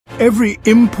Every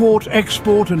import,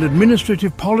 export and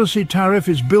administrative policy tariff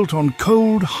is built on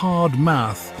cold, hard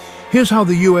math. Here's how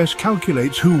the US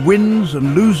calculates who wins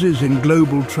and loses in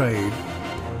global trade.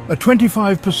 A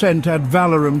 25% ad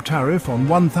valorem tariff on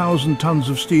 1,000 tons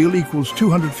of steel equals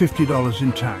 $250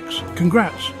 in tax.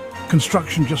 Congrats,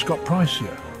 construction just got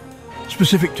pricier.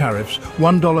 Specific tariffs,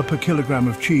 $1 per kilogram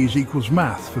of cheese equals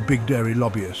math for big dairy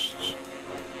lobbyists.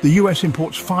 The US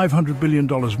imports $500 billion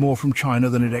more from China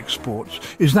than it exports.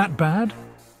 Is that bad?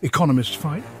 Economists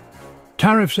fight.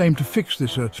 Tariffs aim to fix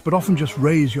this, but often just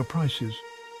raise your prices.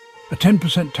 A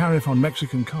 10% tariff on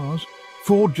Mexican cars?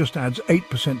 Ford just adds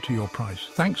 8% to your price.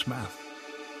 Thanks, math.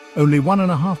 Only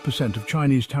 1.5% of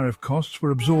Chinese tariff costs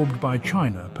were absorbed by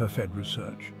China, per Fed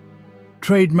research.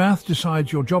 Trade math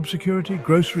decides your job security,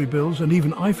 grocery bills, and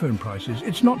even iPhone prices.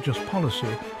 It's not just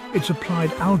policy, it's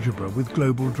applied algebra with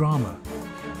global drama.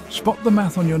 Spot the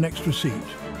math on your next receipt.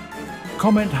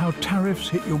 Comment how tariffs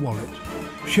hit your wallet.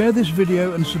 Share this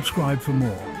video and subscribe for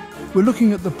more. We're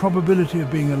looking at the probability of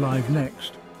being alive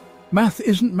next. Math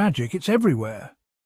isn't magic, it's everywhere.